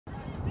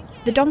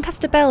The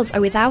Doncaster Belles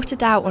are without a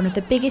doubt one of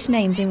the biggest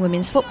names in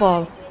women's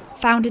football.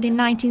 Founded in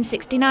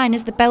 1969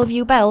 as the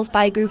Bellevue Belles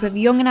by a group of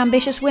young and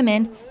ambitious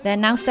women, they're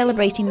now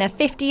celebrating their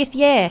 50th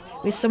year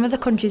with some of the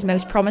country's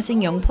most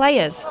promising young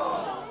players.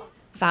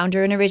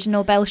 Founder and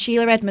original Belle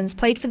Sheila Edmunds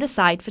played for the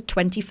side for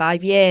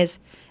 25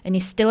 years and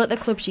is still at the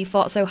club she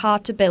fought so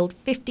hard to build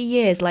 50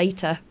 years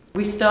later.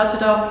 We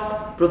started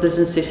off brothers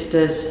and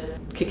sisters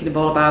kicking the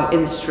ball about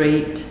in the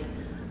street,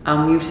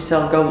 and we used to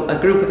sell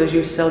a group of us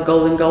used to sell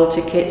golden goal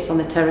tickets on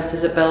the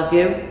terraces at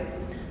Bellevue.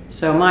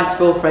 So my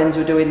school friends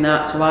were doing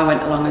that, so I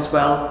went along as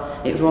well.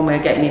 It was one way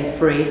of getting in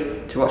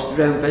free to watch the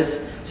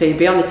Rovers. So you'd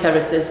be on the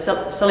terraces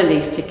selling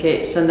these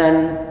tickets, and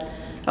then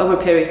over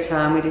a period of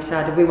time we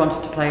decided we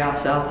wanted to play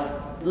ourselves.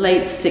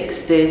 Late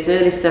 60s,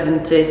 early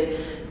 70s,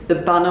 the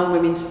ban on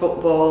women's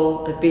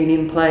football had been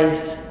in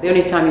place. The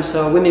only time you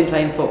saw women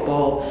playing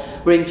football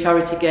were in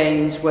charity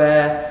games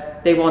where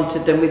they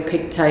wanted them with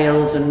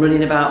pigtails and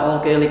running about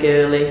all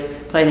girly,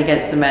 playing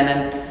against the men,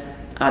 and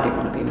I didn't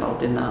want to be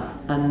involved in that.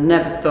 And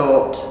never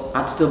thought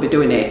I'd still be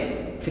doing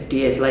it 50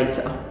 years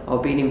later,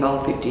 or being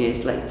involved 50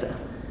 years later.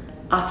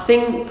 I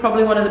think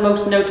probably one of the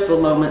most notable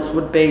moments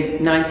would be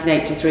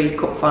 1983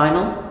 Cup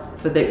Final,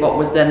 for what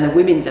was then the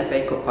Women's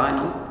FA Cup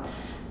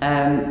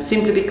Final.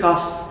 Simply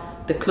because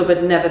the club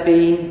had never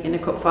been in a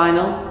cup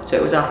final, so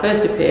it was our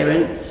first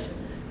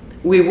appearance.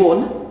 We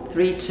won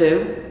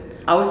 3-2.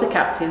 I was the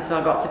captain, so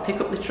I got to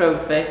pick up the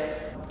trophy.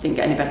 Didn't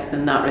get any better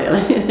than that, really.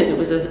 It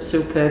was a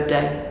superb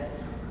day.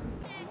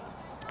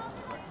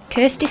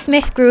 Kirsty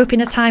Smith grew up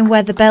in a time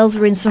where the Belles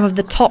were in some of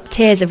the top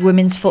tiers of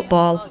women's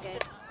football.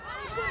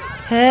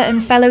 Her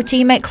and fellow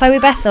teammate Chloe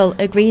Bethell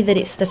agree that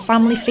it's the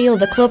family feel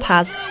the club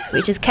has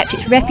which has kept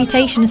its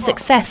reputation and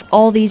success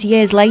all these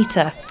years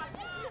later.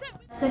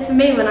 So for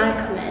me, when I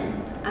come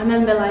in, I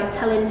remember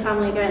telling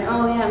family, going,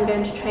 "Oh yeah, I'm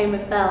going to train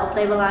with Belles."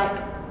 They were like,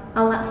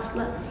 "Oh, that's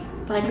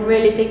like a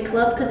really big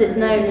club," because it's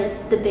known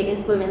as the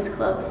biggest women's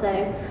club. So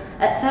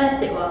at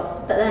first it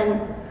was, but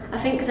then I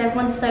think because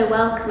everyone's so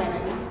welcoming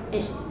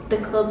and the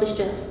club is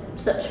just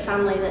such a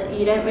family that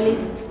you don't really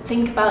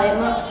think about it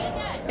much.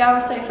 Yeah, I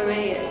would say for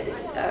me,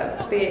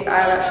 I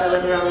actually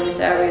live around in this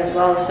area as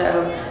well,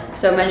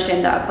 so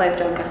mentioning that I play for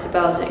Doncaster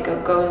Belles, it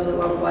goes a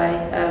long way.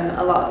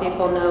 A lot of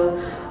people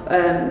know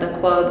the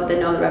club, they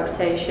know the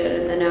reputation,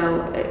 and they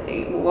know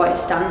what it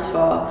stands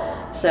for.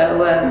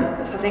 So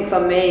I think for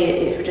me,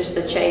 it was just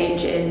a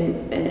change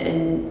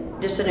in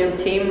just a new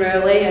team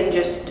really, and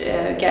just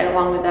getting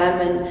along with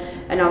them,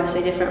 and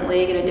obviously different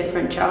league and a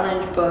different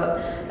challenge. But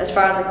as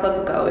far as the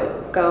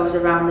club goes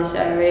around this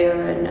area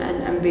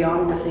and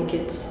beyond, I think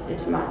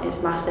it's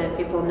massive.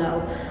 People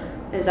know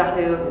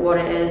exactly what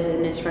it is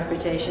and its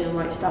reputation and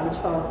what it stands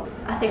for.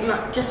 I think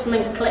that just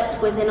something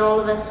clicked within all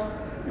of us,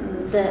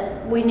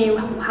 that we knew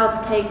how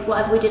to take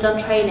whatever we did on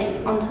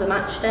training onto the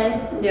match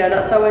day. Yeah,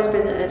 that's always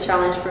been a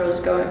challenge for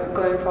us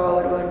going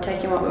forward. We're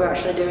taking what we're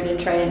actually doing in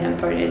training and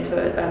putting it into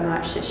a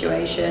match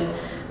situation.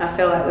 I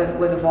feel like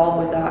we've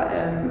evolved with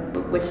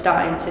that. We're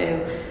starting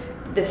to,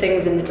 the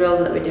things in the drills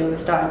that we do, we're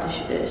starting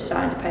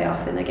to pay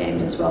off in the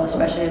games as well,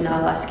 especially in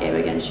our last game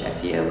against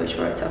Sheffield, which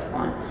were a tough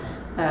one.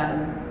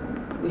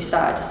 We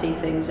started to see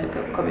things that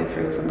are coming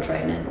through from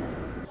training.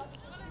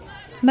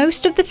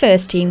 Most of the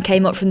first team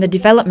came up from the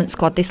development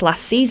squad this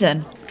last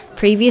season.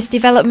 Previous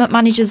development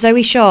manager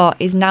Zoey Shaw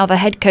is now the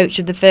head coach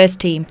of the first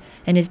team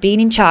and has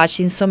been in charge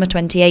since summer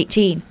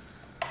 2018.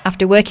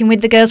 After working with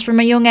the girls from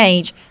a young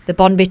age, the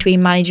bond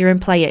between manager and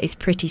player is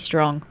pretty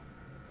strong.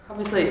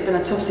 Obviously it's been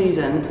a tough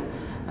season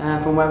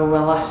from where we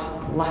were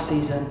last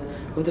season.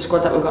 With the squad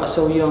that we've got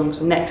so young,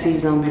 so next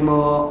season will be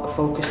more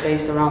focus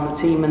based around the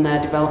team and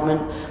their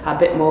development, a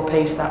bit more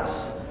pace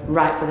that's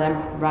right for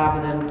them,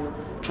 rather than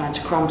trying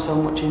to cram so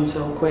much in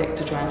so quick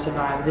to try and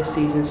survive this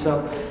season.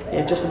 So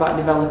yeah, just about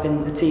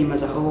developing the team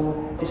as a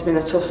whole. It's been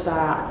a tough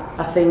start.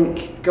 I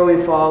think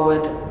going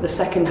forward, the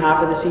second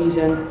half of the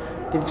season,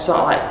 they've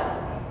sort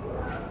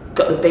of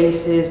got the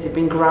bases, they've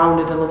been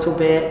grounded a little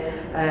bit,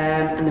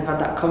 and they've had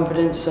that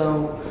confidence.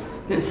 So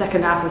I think the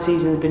second half of the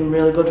season has been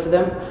really good for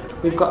them.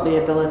 We've got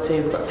the ability,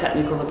 we've got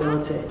technical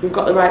ability. We've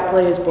got the right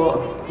players,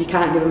 but you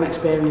can't give them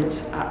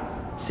experience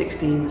at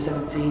 16,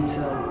 17,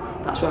 so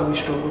that's where we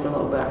struggled a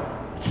little bit.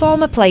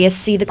 Former players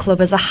see the club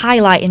as a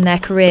highlight in their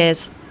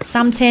careers.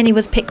 Sam Tierney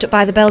was picked up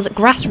by the Belles at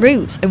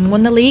grassroots and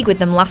won the league with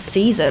them last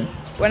season.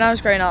 When I was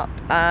growing up,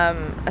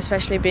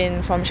 especially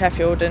being from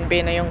Sheffield and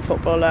being a young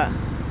footballer,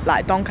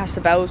 like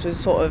Doncaster Belles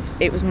was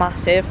it was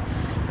massive.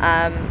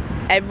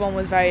 Everyone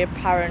was very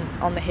apparent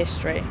on the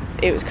history.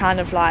 It was kind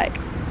of like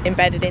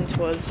embedded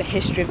into us, the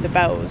history of the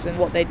Belles and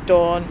what they'd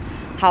done,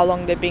 how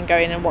long they'd been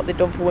going and what they'd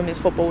done for women's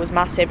football was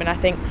massive, and I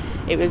think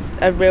it was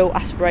a real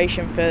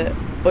aspiration for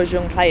us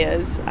young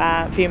players,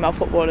 female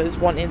footballers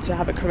wanting to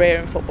have a career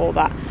in football,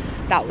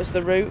 that was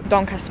the route.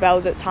 Doncaster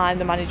Belles at the time,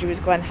 the manager was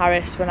Glenn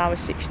Harris when I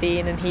was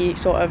 16, and he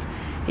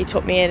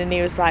took me in and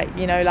he was like,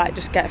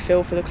 just get a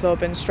feel for the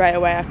club, and straight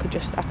away I could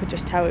just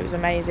tell it was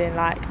amazing.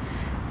 Like,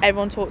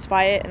 everyone talks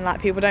about it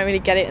and people don't really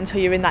get it until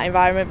you're in that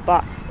environment,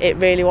 but it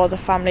really was a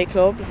family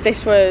club.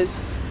 This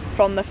was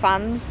from the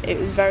fans. It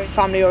was a very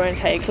family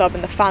orientated club,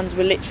 and the fans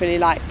were literally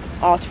like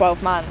our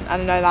 12th man.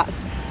 And I know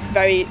that's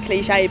very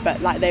cliche,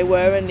 but like they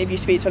were, and if you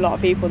speak to a lot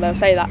of people they'll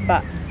say that.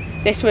 But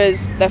this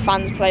was the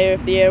Fans Player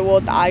of the Year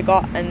award that I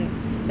got,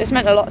 and this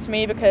meant a lot to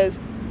me because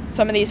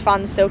some of these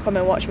fans still come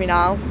and watch me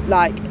now,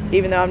 like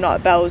even though I'm not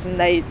at Belles, and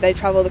they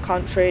travel the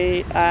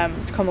country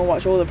to come and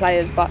watch all the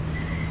players. But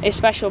it's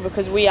special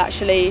because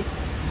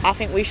I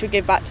think we should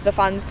give back to the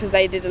fans because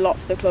they did a lot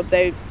for the club.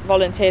 They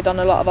volunteered on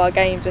a lot of our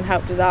games and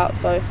helped us out,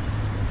 so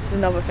this is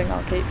another thing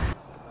I'll keep.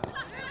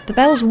 The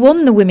Belles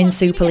won the Women's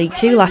Super League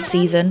 2 last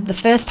season, the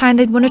first time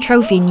they'd won a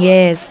trophy in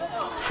years.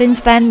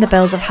 Since then, the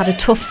Belles have had a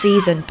tough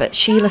season, but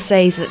Sheila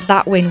says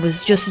that win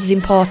was just as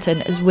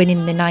important as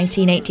winning the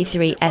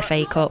 1983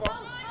 FA Cup.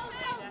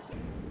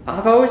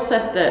 I've always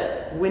said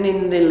that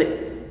winning the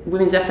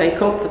Women's FA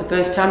Cup for the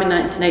first time in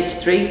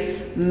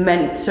 1983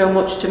 meant so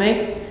much to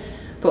me.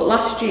 But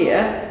last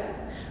year,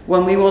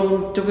 when we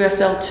won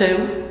WSL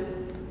 2,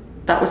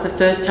 that was the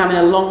first time in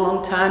a long,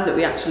 long time that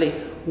we actually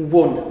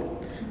won.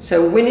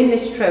 So winning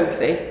this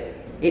trophy,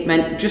 it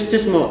meant just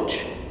as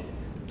much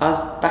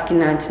as back in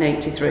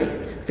 1983,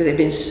 because it had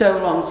been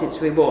so long since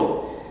we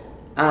won.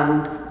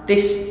 And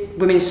this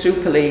Women's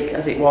Super League,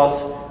 as it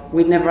was,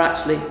 we'd never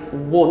actually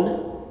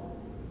won.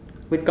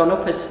 We'd gone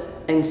up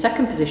in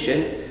second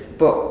position,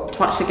 but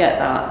to actually get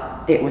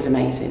that, it was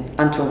amazing.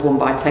 And to have won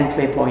by 10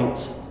 clear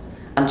points,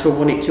 and to have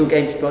won it 2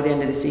 games before the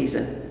end of the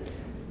season.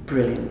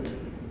 Brilliant,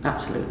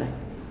 absolutely.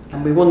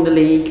 And we won the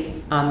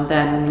league and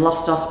then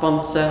lost our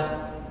sponsor.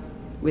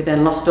 We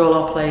then lost all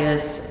our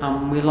players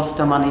and we lost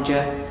our manager,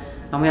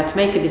 and we had to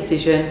make a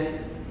decision.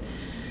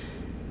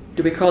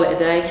 Do we call it a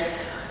day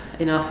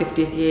in our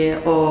 50th year,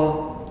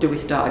 or do we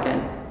start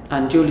again?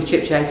 And Julie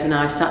Chipchase and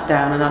I sat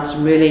down and had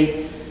some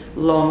really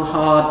long,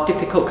 hard,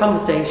 difficult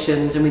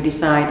conversations, and we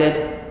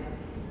decided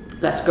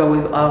let's go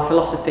with our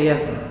philosophy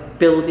of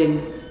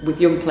building with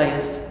young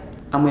players,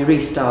 and we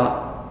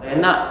restart.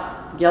 And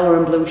that yellow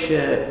and blue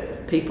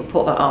shirt, people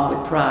put that on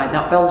with pride.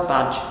 That Belles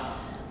badge,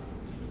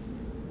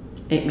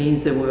 it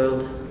means the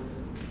world.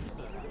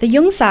 The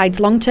young side's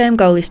long-term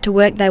goal is to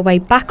work their way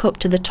back up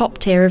to the top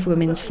tier of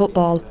women's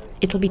football.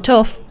 It'll be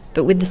tough,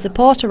 but with the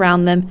support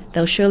around them,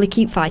 they'll surely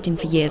keep fighting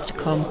for years to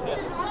come.